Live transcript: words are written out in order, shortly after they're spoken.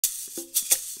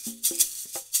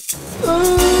You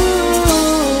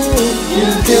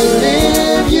can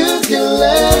live, you can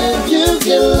laugh, you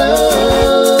can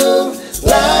love.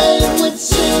 Life with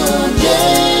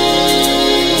SuJay.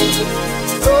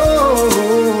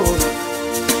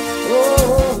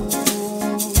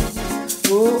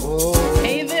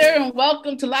 Hey there, and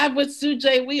welcome to Live with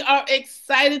SuJay. We are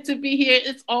excited to be here.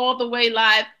 It's all the way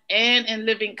live and in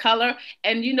living color.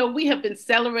 And you know, we have been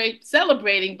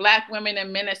celebrating Black women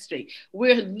in ministry.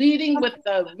 We're leading with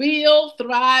the Real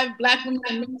Thrive Black Women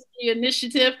in Ministry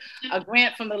Initiative, a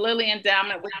grant from the Lilly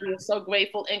Endowment, which we are so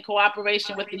grateful, in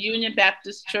cooperation with the Union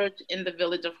Baptist Church in the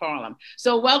village of Harlem.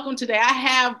 So welcome today. I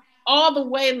have all the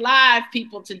way live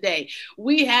people today.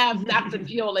 We have Dr.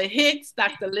 Viola Hicks,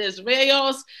 Dr. Liz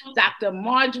Reyes, Dr.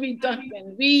 Marjorie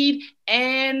Duncan Reed,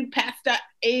 and Pastor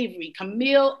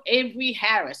Camille Avery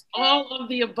Harris, all of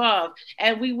the above.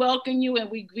 And we welcome you and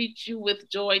we greet you with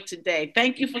joy today.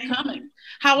 Thank you for coming.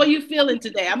 How are you feeling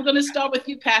today? I'm going to start with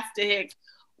you, Pastor Hicks.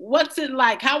 What's it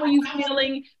like? How are you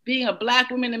feeling being a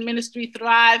Black Women in Ministry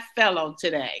Thrive Fellow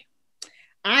today?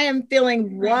 I am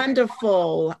feeling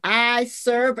wonderful. I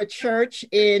serve a church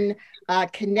in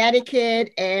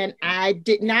Connecticut, and I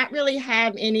did not really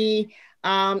have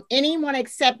anyone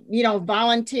except,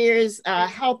 volunteers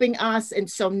helping us. And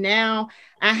so now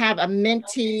I have a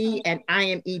mentee, and I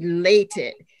am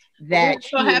elated that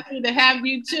we're so happy to have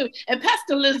you too. And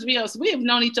Pastor Liz Rios, we have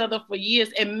known each other for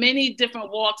years in many different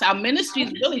walks. Our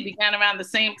ministries really began around the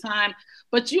same time,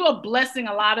 but you are blessing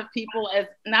a lot of people as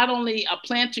not only a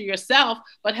planter yourself,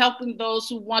 but helping those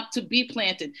who want to be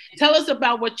planted. Tell us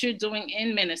about what you're doing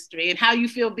in ministry and how you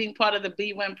feel being part of the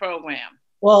BWIN program.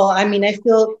 Well, I mean, I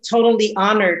feel totally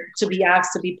honored to be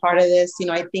asked to be part of this.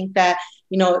 I think that,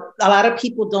 a lot of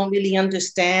people don't really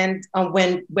understand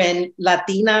when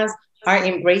Latinas are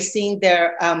embracing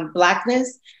their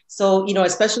Blackness. So,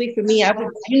 especially for me,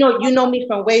 you know me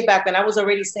from way back when I was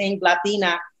already saying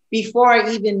Latina before I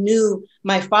even knew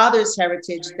my father's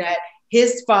heritage, that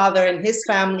his father and his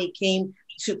family came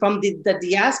from the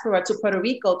diaspora to Puerto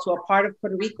Rico, to a part of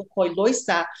Puerto Rico called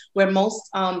Loiza, where most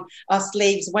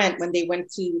slaves went when they went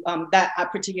to that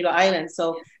particular island.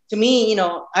 So to me,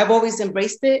 I've always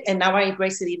embraced it, and now I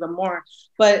embrace it even more.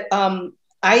 But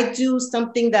I do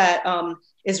something that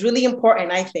is really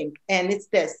important, I think, and it's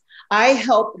this. I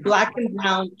help Black and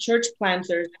Brown church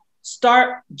planters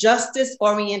start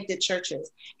justice-oriented churches.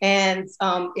 And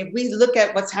if we look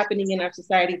at what's happening in our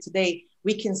society today,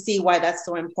 we can see why that's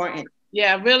so important.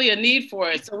 Yeah, really a need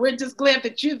for it. So we're just glad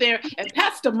that you're there. And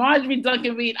Pastor Marjorie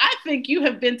Duncan Reed, I think you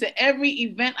have been to every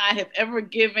event I have ever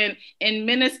given in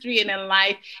ministry and in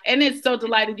life. And it's so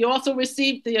delighted. You also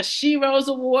received the Sheroes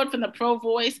Award from the Pro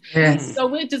Voice. Yes. So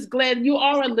we're just glad you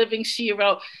are a living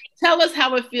Shero. Tell us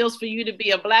how it feels for you to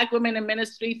be a Black Women in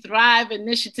Ministry Thrive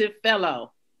Initiative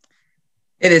Fellow.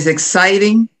 It is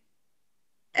exciting.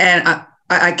 And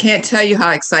I can't tell you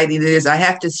how exciting it is. I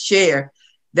have to share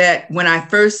that when I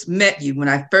first met you, when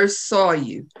I first saw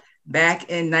you back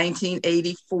in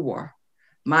 1984,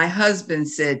 my husband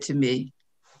said to me,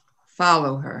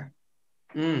 follow her.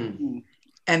 And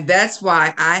that's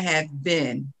why I have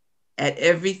been at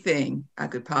everything I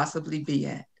could possibly be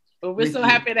at. Well, we're so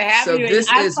happy to have you. So this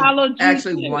is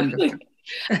actually too. wonderful.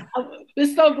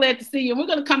 We're so glad to see you. We're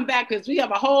going to come back because we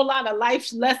have a whole lot of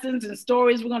life lessons and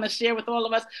stories we're going to share with all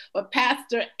of us. But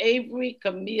Pastor Avery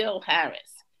Camille Harris.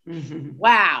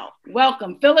 Wow.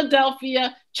 Welcome.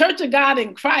 Philadelphia Church of God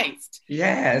in Christ.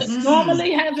 Yes.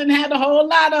 Normally hasn't had a whole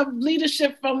lot of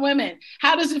leadership from women.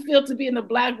 How does it feel to be in the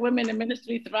Black Women in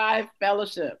Ministry Thrive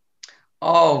Fellowship?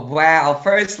 Oh, wow.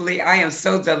 Firstly, I am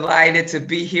so delighted to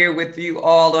be here with you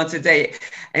all on today.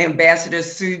 Ambassador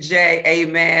SuJay,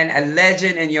 amen, a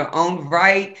legend in your own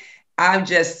right. I'm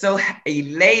just so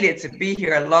elated to be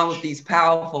here along with these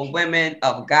powerful women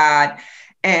of God.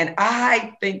 And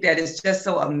I think that it's just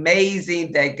so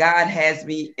amazing that God has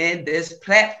me in this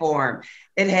platform.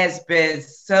 It has been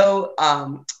so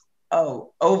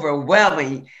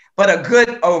overwhelming, but a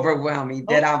good overwhelming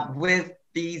that I'm with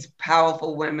these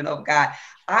powerful women of God.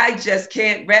 I just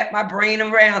can't wrap my brain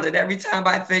around it every time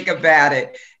I think about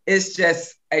it. It's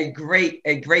just a great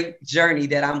journey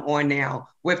that I'm on now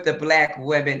with the Black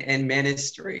women in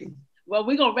ministry. Well,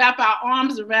 we're going to wrap our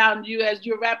arms around you as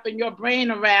you're wrapping your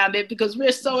brain around it, because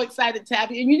we're so excited to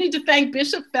have you. And you need to thank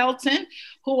Bishop Felton,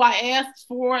 who I asked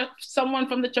for someone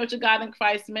from the Church of God in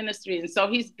Christ ministry. And so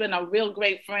he's been a real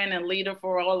great friend and leader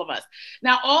for all of us.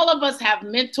 Now, all of us have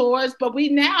mentors, but we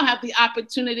now have the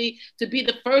opportunity to be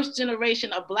the first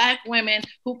generation of Black women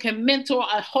who can mentor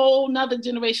a whole nother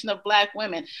generation of Black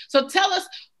women. So tell us,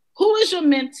 Who is your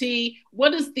mentee?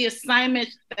 What is the assignment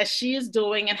that she is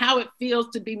doing, and how it feels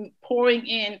to be pouring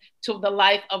in to the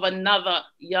life of another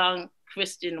young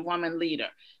Christian woman leader?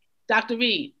 Dr.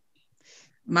 Reed.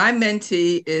 My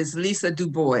mentee is Lisa Du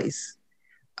Bois.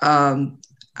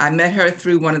 I met her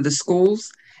through one of the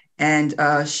schools, and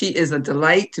she is a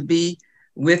delight to be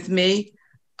with me.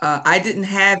 I didn't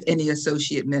have any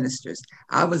associate ministers.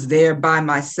 I was there by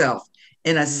myself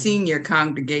in a senior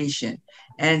congregation.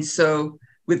 And so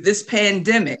with this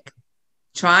pandemic,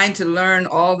 trying to learn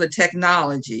all the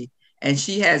technology, and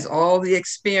she has all the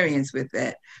experience with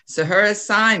that. So her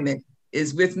assignment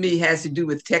is with me, has to do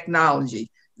with technology,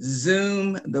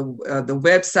 Zoom, the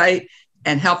website,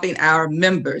 and helping our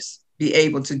members be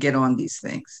able to get on these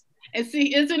things. And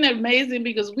see, isn't it amazing?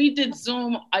 Because we did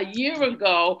Zoom a year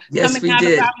ago, yes, coming out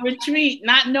of our retreat,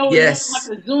 not knowing we have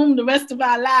to Zoom the rest of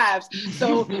our lives.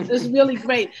 So it's really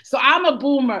great. So I'm a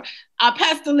boomer.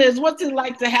 Pastor Liz, what's it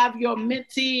like to have your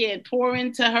mentee and pour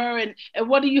into her? And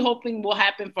what are you hoping will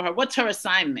happen for her? What's her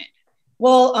assignment?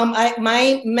 Well,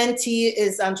 my mentee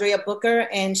is Andrea Booker,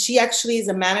 and she actually is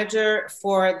a manager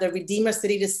for the Redeemer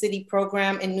City to City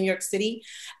program in New York City.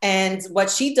 And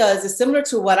what she does is similar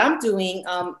to what I'm doing,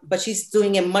 but she's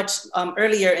doing it much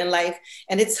earlier in life.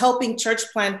 And it's helping church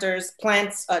planters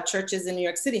plant churches in New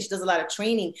York City. She does a lot of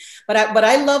training. But what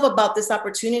I love about this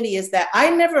opportunity is that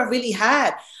I never really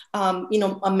had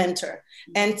a mentor.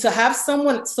 And to have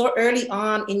someone so early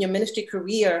on in your ministry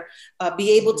career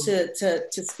be able to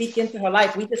speak into her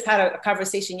life. We just had a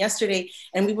conversation yesterday,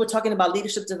 and we were talking about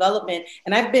leadership development.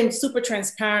 And I've been super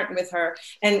transparent with her,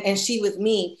 and she with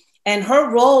me. And her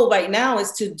role right now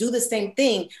is to do the same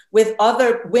thing with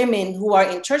other women who are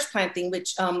in church planting,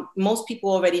 which most people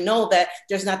already know that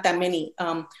there's not that many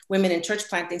women in church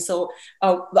planting. So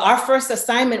our first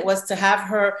assignment was to have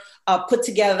her put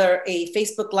together a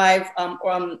Facebook Live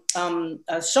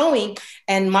showing.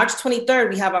 And March 23rd,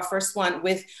 we have our first one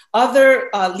with other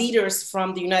leaders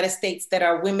from the United States that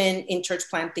are women in church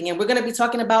planting. And we're going to be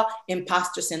talking about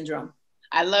imposter syndrome.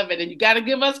 I love it. And you got to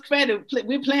give us credit.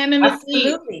 We're planting the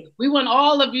seed. We want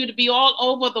all of you to be all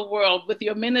over the world with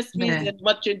your ministries and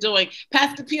what you're doing.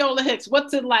 Pastor Piola Hicks,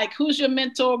 what's it like? Who's your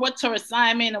mentor? What's her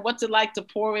assignment? And what's it like to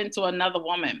pour into another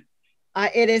woman?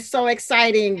 It is so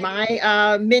exciting. My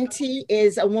mentee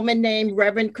is a woman named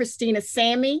Reverend Christina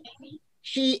Sammy.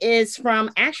 She is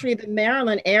from actually the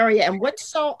Maryland area. And what's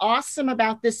so awesome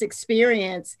about this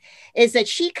experience is that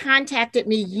she contacted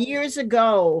me years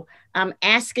ago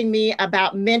asking me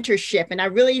about mentorship. And I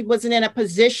really wasn't in a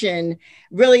position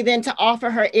really then to offer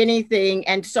her anything.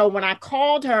 And so when I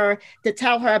called her to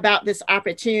tell her about this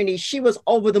opportunity, she was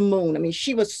over the moon. I mean,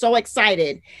 she was so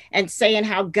excited and saying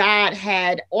how God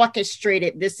had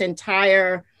orchestrated this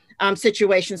entire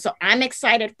situation. So I'm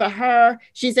excited for her.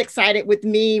 She's excited with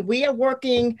me. We are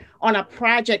working on a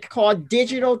project called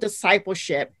Digital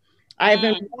Discipleship. I've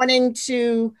been wanting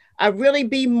to really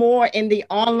be more in the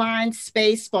online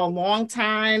space for a long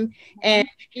time. And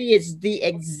she is the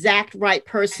exact right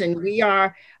person. We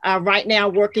are right now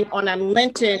working on a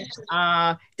Lenten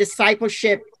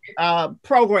discipleship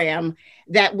program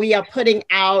that we are putting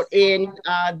out in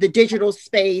the digital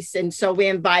space. And so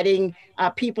we're inviting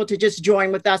people to just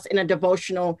join with us in a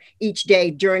devotional each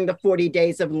day during the 40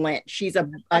 days of Lent. She's a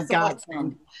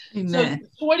godsend. So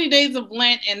 40 days of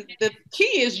Lent, and the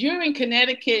key is you're in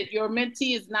Connecticut, your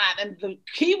mentee is not. And the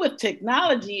key with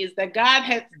technology is that God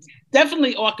has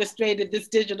definitely orchestrated this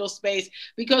digital space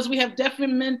because we have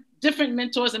different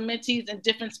mentors and mentees in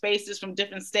different spaces from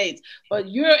different states. But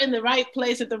you're in the right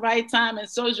place at the right time, and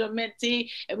so is your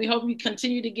mentee. And we hope you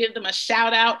continue to give them a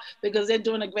shout out because they're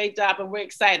doing a great job, and we're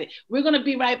excited. We're going to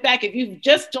be right back. If you've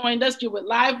just joined us, you're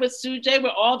live with SuJay. We're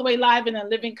all the way live in a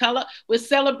living color. We're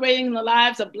celebrating the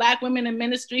lives of Black women in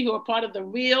ministry who are part of the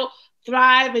Real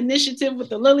Thrive initiative with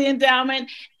the Lilly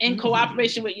Endowment in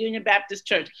cooperation with Union Baptist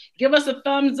Church. Give us a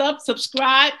thumbs up,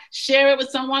 subscribe, share it with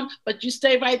someone, but you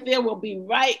stay right there. We'll be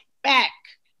right back.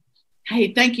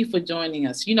 Hey, thank you for joining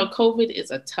us. You know, COVID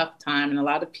is a tough time and a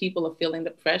lot of people are feeling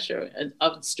the pressure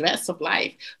of stress of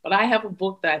life. But I have a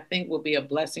book that I think will be a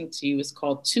blessing to you. It's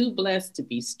called Too Blessed to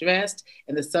Be Stressed.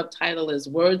 And the subtitle is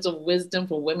Words of Wisdom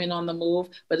for Women on the Move,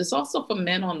 but it's also for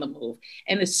men on the move.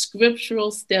 And it's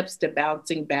scriptural steps to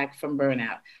bouncing back from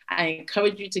burnout. I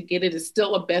encourage you to get it. It's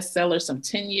still a bestseller some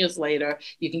 10 years later.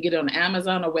 You can get it on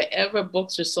Amazon or wherever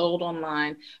books are sold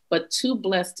online. But Too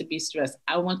Blessed to Be Stressed.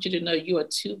 I want you to know you are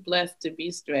too blessed to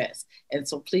be stressed. And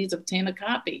so please obtain a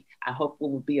copy. I hope it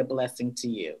will be a blessing to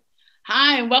you.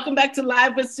 Hi, and welcome back to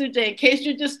Live with SuJay. In case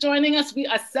you're just joining us, we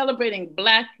are celebrating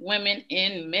Black women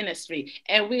in ministry.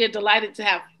 And we are delighted to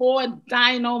have 4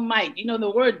 dynamite. You know, the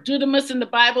word dunamis in the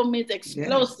Bible means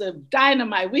explosive,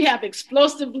 dynamite. We have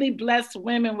explosively blessed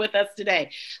women with us today.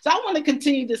 So I want to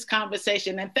continue this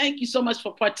conversation. And thank you so much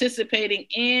for participating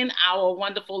in our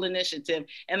wonderful initiative.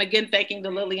 And again, thanking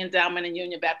the Lilly Endowment and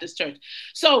Union Baptist Church.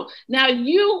 So now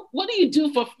what do you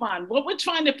do for fun? What we're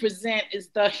trying to present is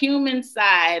the human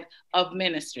side of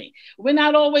ministry. We're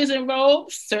not always in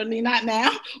robes, certainly not now.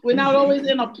 We're not always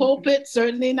in a pulpit,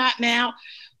 certainly not now.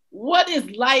 What is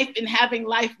life and having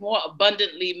life more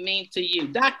abundantly mean to you?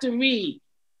 Dr. Reed.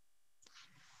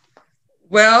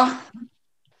 Well,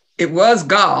 it was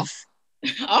golf.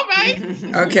 All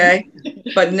right. Okay.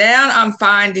 But now I'm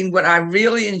finding what I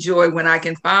really enjoy when I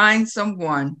can find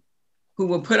someone who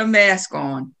will put a mask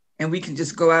on and we can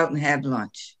just go out and have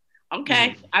lunch.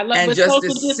 Okay. I love and just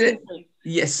to sit.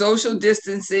 Yes, social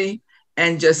distancing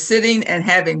and just sitting and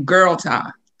having girl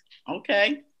time.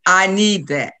 Okay. I need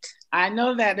that. I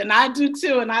know that. And I do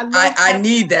too. And I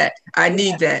need that. I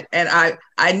need that. And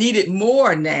I need it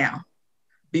more now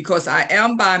because I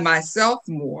am by myself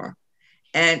more.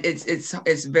 And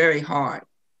it's very hard.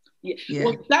 Yeah.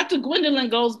 Well, Dr.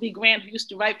 Gwendolyn Goldsby Grant, who used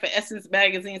to write for Essence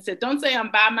Magazine, said, don't say I'm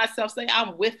by myself, say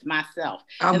I'm with myself.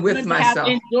 I'm with myself.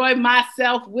 Enjoy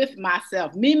myself with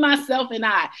myself, me, myself, and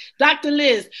I. Dr.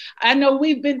 Liz, I know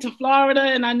we've been to Florida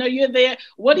and I know you're there.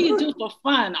 What do you do for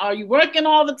fun? Are you working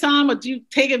all the time or do you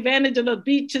take advantage of the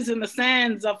beaches and the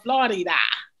sands of Florida?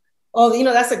 Oh,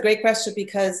 that's a great question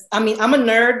because, I'm a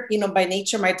nerd, by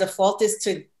nature. My default is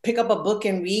to pick up a book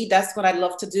and read. That's what I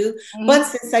love to do. Mm-hmm. But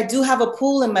since I do have a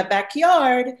pool in my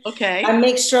backyard, I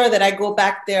make sure that I go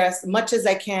back there as much as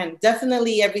I can.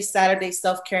 Definitely every Saturday,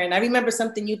 self-care. And I remember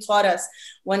something you taught us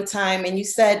one time and you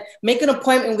said, make an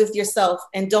appointment with yourself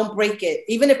and don't break it.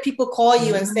 Even if people call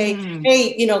you and say,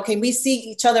 hey, can we see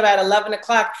each other at 11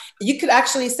 o'clock? You could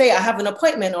actually say, I have an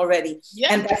appointment already.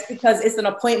 Yes. And that's because it's an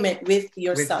appointment with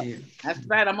yourself. With you. That's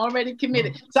right. I'm already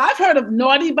committed. So I've heard of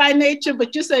naughty by nature,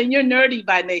 but you're saying you're nerdy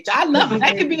by nature. I love it.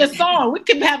 That could be a song. We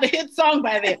could have a hit song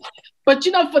by there. But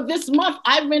for this month,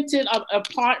 I rented an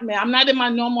apartment. I'm not in my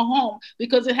normal home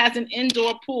because it has an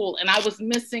indoor pool and I was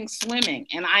missing swimming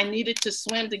and I needed to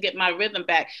swim to get my rhythm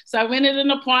back. So I rented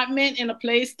an apartment in a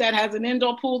place that has an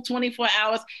indoor pool 24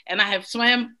 hours and I have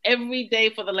swam every day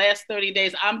for the last 30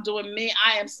 days. I'm doing me.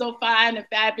 I am so fine and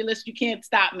fabulous. You can't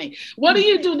stop me. What do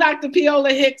you do, Dr.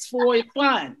 Piola Hicks, for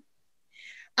fun?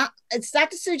 It's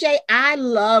Dr. SuJay. I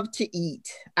love to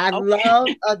eat. I love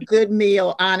a good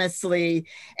meal, honestly.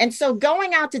 And so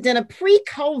going out to dinner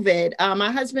pre-COVID,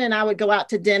 my husband and I would go out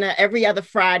to dinner every other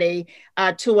Friday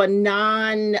to a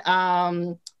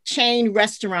non-chain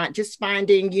restaurant, just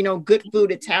finding, good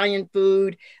food, Italian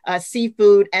food,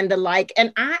 seafood and the like.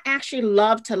 And I actually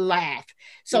love to laugh.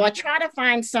 So I try to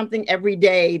find something every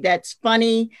day that's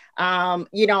funny.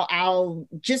 I'll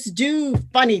just do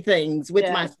funny things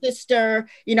with my sister,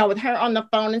 with her on the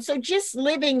phone. And so just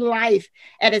living life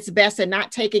at its best and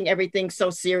not taking everything so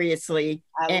seriously.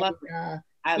 I love it.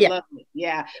 I love it.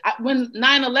 Yeah. When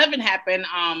 9/11 happened,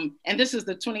 and this is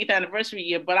the 20th anniversary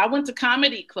year, but I went to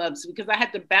comedy clubs because I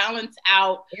had to balance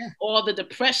out all the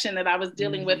depression that I was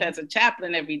dealing with as a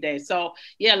chaplain every day. So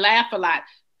laugh a lot.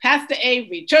 Pastor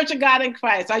Avery, Church of God in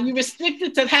Christ, are you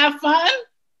restricted to have fun?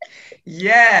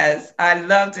 Yes, I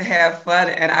love to have fun.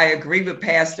 And I agree with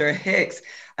Pastor Hicks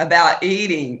about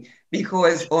eating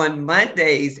because on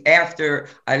Mondays after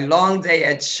a long day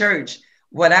at church,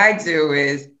 what I do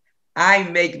is I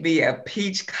make me a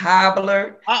peach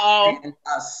cobbler and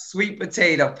a sweet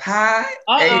potato pie.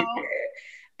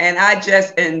 And I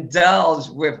just indulge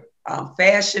with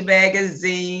fashion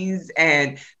magazines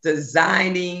and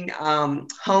designing,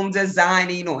 home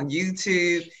designing on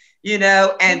YouTube,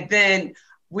 and then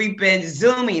we've been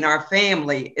Zooming our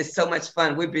family. It's so much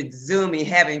fun. We've been Zooming,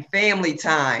 having family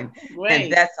time. Great.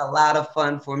 And that's a lot of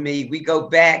fun for me. We go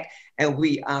back and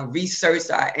we research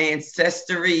our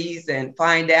ancestries and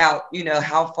find out,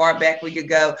 how far back we could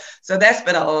go. So that's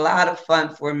been a lot of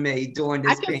fun for me during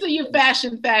this. I can see you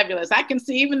fashion fabulous. I can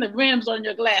see even the rims on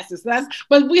your glasses.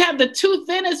 But we have the two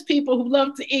thinnest people who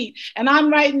love to eat. And I'm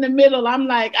right in the middle. I'm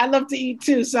like, I love to eat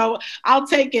too. So I'll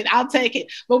take it.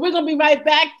 But we're going to be right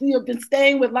back. You've been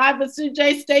staying with Live with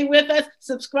SuJay. Stay with us.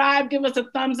 Subscribe. Give us a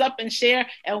thumbs up and share.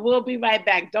 And we'll be right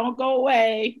back. Don't go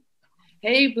away.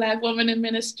 Hey, Black women in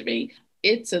ministry.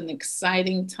 It's an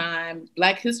exciting time,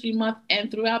 Black History Month,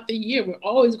 and throughout the year, we're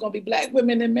always going to be Black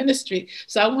women in ministry.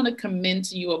 So I want to commend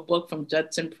to you a book from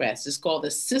Judson Press. It's called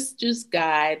The Sister's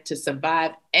Guide to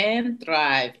Survive and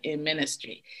Thrive in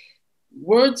Ministry.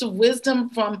 words of wisdom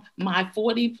from my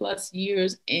 40 plus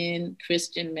years in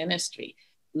Christian ministry.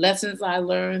 Lessons I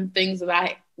learned, things that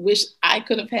I wish I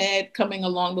could have had coming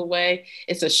along the way.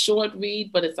 It's a short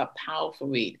read, but it's a powerful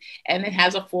read. And it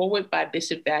has a foreword by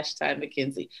Bishop Vashti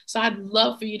McKenzie. So I'd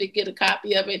love for you to get a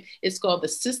copy of it. It's called The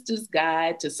Sister's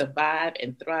Guide to Survive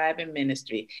and Thrive in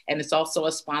Ministry. And it's also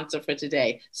a sponsor for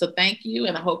today. So thank you,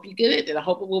 and I hope you get it, and I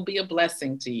hope it will be a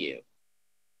blessing to you.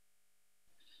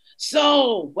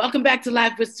 So, welcome back to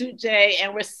Life with SuJay,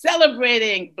 and we're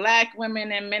celebrating Black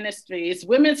women in ministry. It's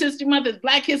Women's History Month, it's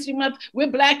Black History Month.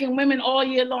 We're Black and women all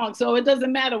year long, so it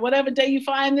doesn't matter. Whatever day you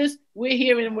find this, we're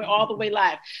here and we're all the way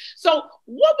live. So,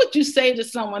 what would you say to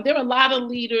someone? There are a lot of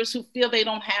leaders who feel they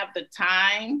don't have the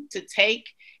time to take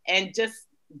and just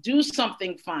do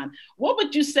something fun. What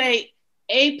would you say?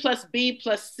 A plus B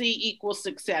plus C equals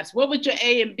success. What would your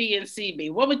A and B and C be?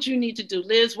 What would you need to do?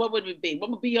 Liz, what would it be? What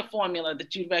would be your formula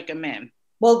that you'd recommend?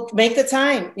 Well, make the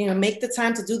time, make the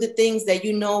time to do the things that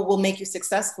will make you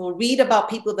successful. Read about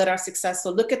people that are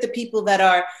successful. Look at the people that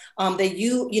are, that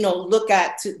you look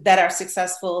at that are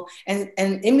successful, and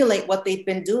emulate what they've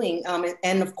been doing.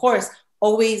 And of course,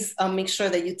 always make sure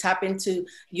that you tap into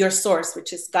your source,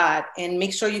 which is God, and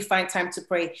make sure you find time to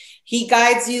pray. He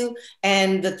guides you,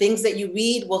 and the things that you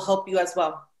read will help you as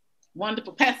well.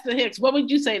 Wonderful. Pastor Hicks, what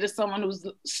would you say to someone who's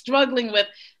struggling with,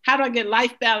 how do I get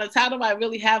life balance? How do I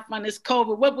really have fun this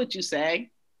COVID? What would you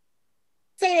say?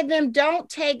 Say to them, don't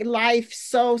take life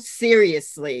so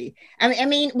seriously. I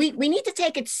mean, we need to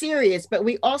take it serious, but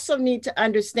we also need to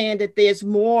understand that there's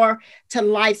more to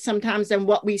life sometimes than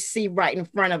what we see right in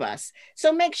front of us.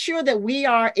 So make sure that we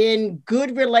are in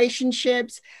good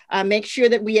relationships, make sure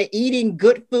that we are eating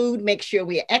good food, make sure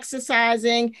we are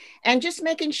exercising, and just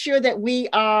making sure that we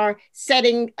are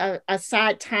setting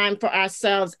aside time for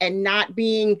ourselves and not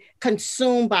being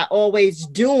consumed by always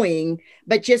doing,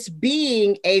 but just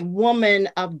being a woman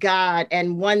of God,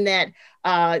 and one that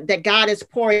that God is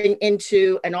pouring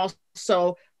into, and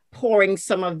also pouring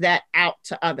some of that out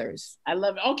to others. I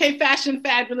love it. Okay, fashion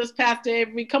fabulous, Pastor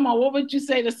Avery. Come on, what would you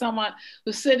say to someone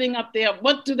who's sitting up there?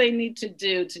 What do they need to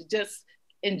do to just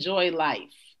enjoy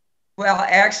life? Well,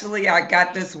 actually, I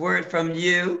got this word from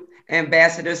you,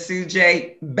 Ambassador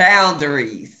SuJay: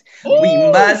 boundaries. Ooh. We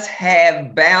must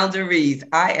have boundaries.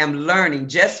 I am learning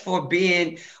just for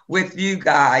being with you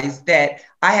guys that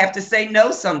I have to say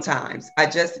no sometimes. I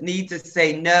just need to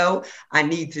say no. I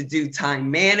need to do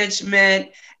time management,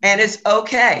 and it's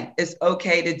okay. It's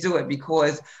okay to do it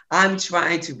because I'm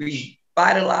trying to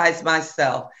revitalize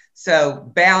myself.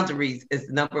 So boundaries is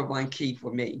the number one key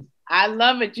for me. I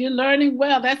love it. You're learning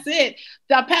well. That's it.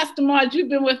 Now, Pastor Marge, you've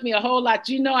been with me a whole lot.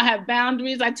 You know I have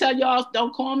boundaries. I tell y'all,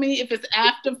 don't call me if it's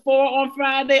after 4 on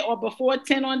Friday or before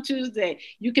 10 on Tuesday.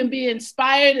 You can be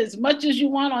inspired as much as you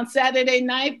want on Saturday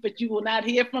night, but you will not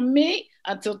hear from me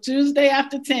until Tuesday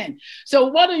after 10. So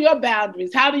what are your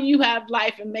boundaries? How do you have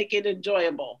life and make it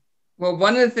enjoyable? Well,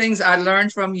 one of the things I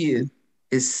learned from you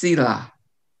is Selah.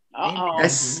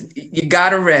 You got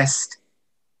to rest.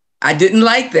 I didn't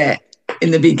like that in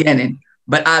the beginning,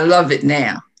 but I love it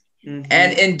now. Mm-hmm.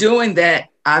 And in doing that,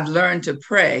 I've learned to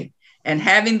pray, and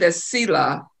having the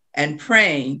Selah and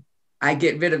praying, I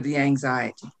get rid of the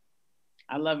anxiety.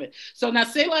 I love it. So now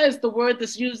Selah is the word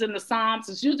that's used in the Psalms.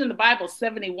 It's used in the Bible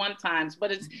 71 times, but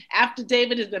it's after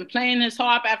David has been playing his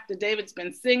harp, after David's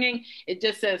been singing, it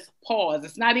just says pause.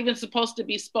 It's not even supposed to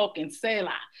be spoken.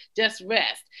 Selah, just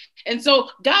rest. And so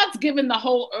God's given the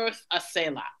whole earth a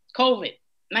Selah. COVID-19.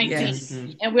 Yes.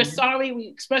 And we're sorry. We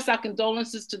express our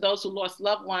condolences to those who lost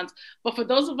loved ones. But for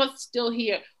those of us still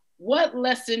here, what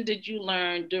lesson did you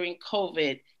learn during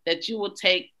COVID that you will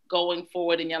take going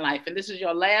forward in your life? And this is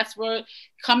your last word.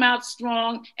 Come out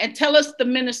strong and tell us the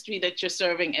ministry that you're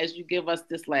serving as you give us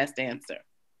this last answer.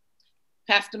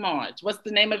 Pastor Marge, what's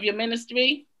the name of your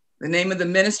ministry? The name of the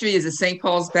ministry is the St.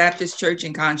 Paul's Baptist Church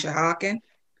in Conshohocken,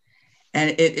 and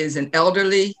it is an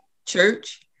elderly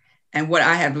church. And what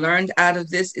I have learned out of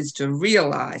this is to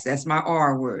realize, that's my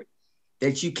R word,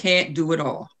 that you can't do it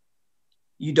all.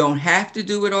 You don't have to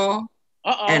do it all.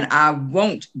 And I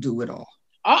won't do it all.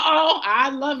 I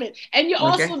love it. And you're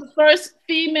also the first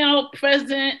female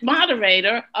president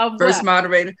moderator of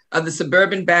moderator of the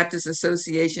Suburban Baptist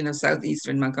Association of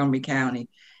Southeastern Montgomery County.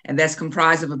 And that's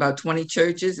comprised of about 20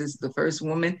 churches. It's the first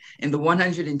woman in the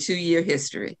 102-year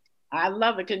history. I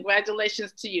love it.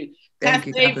 Congratulations to you. Thank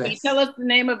you. Pastor Avery, tell us the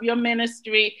name of your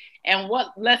ministry and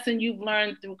what lesson you've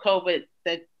learned through COVID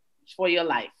that for your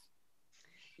life.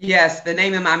 Yes, the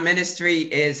name of my ministry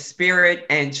is Spirit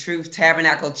and Truth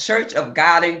Tabernacle Church of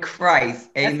God in Christ.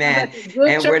 Amen. And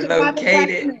we're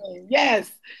located.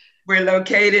 Yes. We're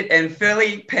located in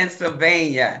Philly,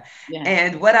 Pennsylvania. Yeah.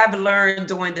 And what I've learned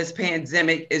during this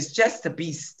pandemic is just to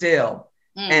be still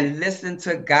and listen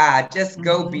to God. Just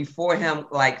go before him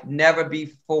like never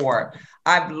before.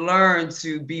 I've learned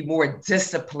to be more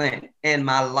disciplined in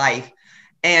my life.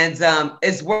 And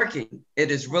it's working.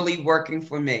 It is really working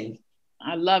for me.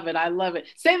 I love it. I love it.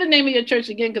 Say the name of your church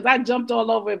again, because I jumped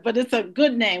all over it, but it's a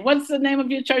good name. What's the name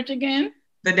of your church again?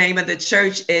 The name of the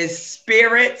church is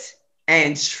Spirit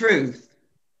and Truth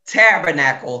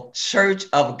Tabernacle Church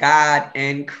of God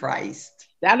in Christ.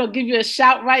 That'll give you a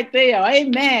shout right there.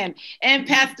 Amen. And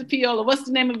Pastor Piola, what's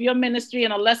the name of your ministry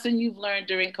and a lesson you've learned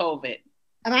during COVID?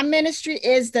 My ministry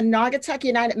is the Naugatuck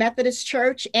United Methodist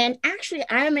Church. And actually,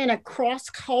 I'm in a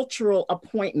cross-cultural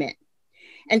appointment.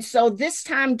 And so this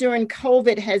time during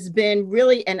COVID has been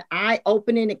really an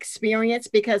eye-opening experience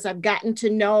because I've gotten to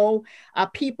know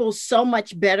people so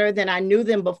much better than I knew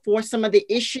them before. Some of the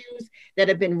issues that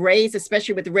have been raised,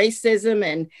 especially with racism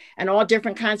and all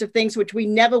different kinds of things, which we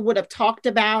never would have talked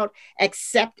about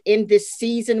except in this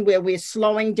season where we're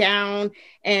slowing down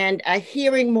and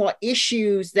hearing more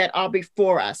issues that are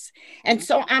before us. And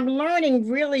so I'm learning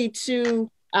really to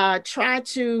try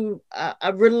to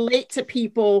relate to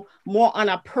people more on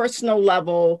a personal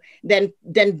level than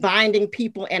binding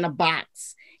people in a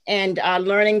box, and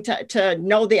learning to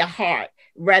know their heart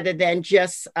rather than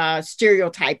just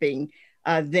stereotyping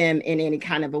them in any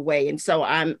kind of a way. And so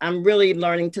I'm really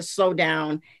learning to slow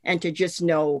down and to just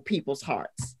know people's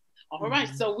hearts. All right,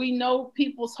 so we know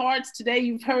people's hearts today.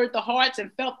 You've heard the hearts and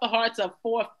felt the hearts of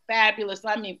four fabulous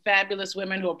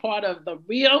women who are part of the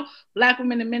real Black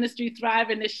Women in Ministry Thrive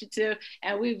Initiative.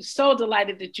 And we're so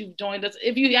delighted that you've joined us.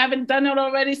 If you haven't done it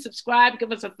already, subscribe,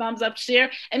 give us a thumbs up, share,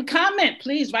 and comment,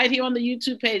 please, right here on the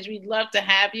YouTube page. We'd love to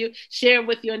have you share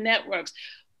with your networks.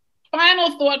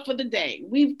 Final thought for the day.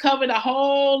 We've covered a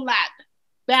whole lot: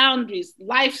 boundaries,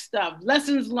 life stuff,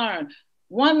 lessons learned.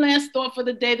 One last thought for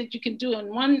the day that you can do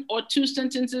in 1 or 2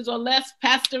 sentences or less.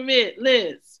 Pastor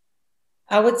Liz.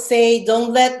 I would say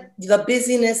don't let the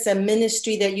busyness and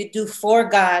ministry that you do for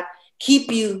God keep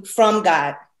you from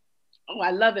God. Oh,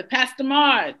 I love it. Pastor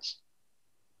Marge.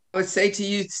 I would say to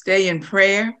you, stay in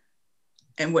prayer,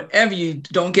 and whatever you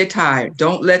don't get tired.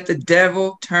 Don't let the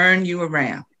devil turn you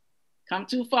around. Come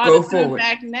too far Go to turn forward.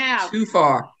 back now. Too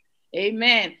far.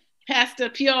 Amen. Pastor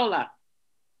Piola.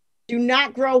 Do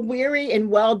not grow weary in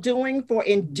well-doing, for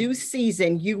in due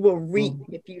season you will reap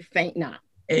if you faint not.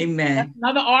 Amen. That's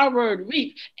another R word,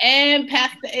 reap. And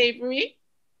Pastor Avery.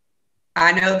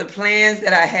 I know the plans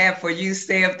that I have for you,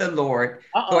 saith the Lord,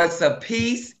 thoughts of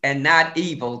peace and not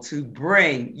evil, to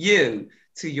bring you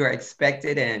to your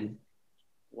expected end.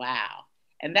 Wow.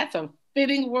 And that's a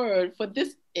fitting word for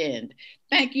this end.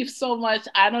 Thank you so much.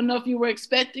 I don't know if you were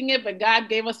expecting it, but God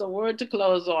gave us a word to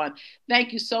close on.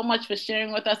 Thank you so much for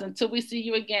sharing with us. Until we see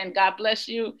you again, God bless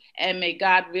you, and may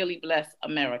God really bless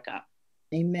America.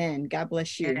 Amen. God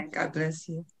bless you. God bless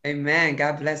you. Amen.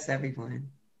 God bless everyone.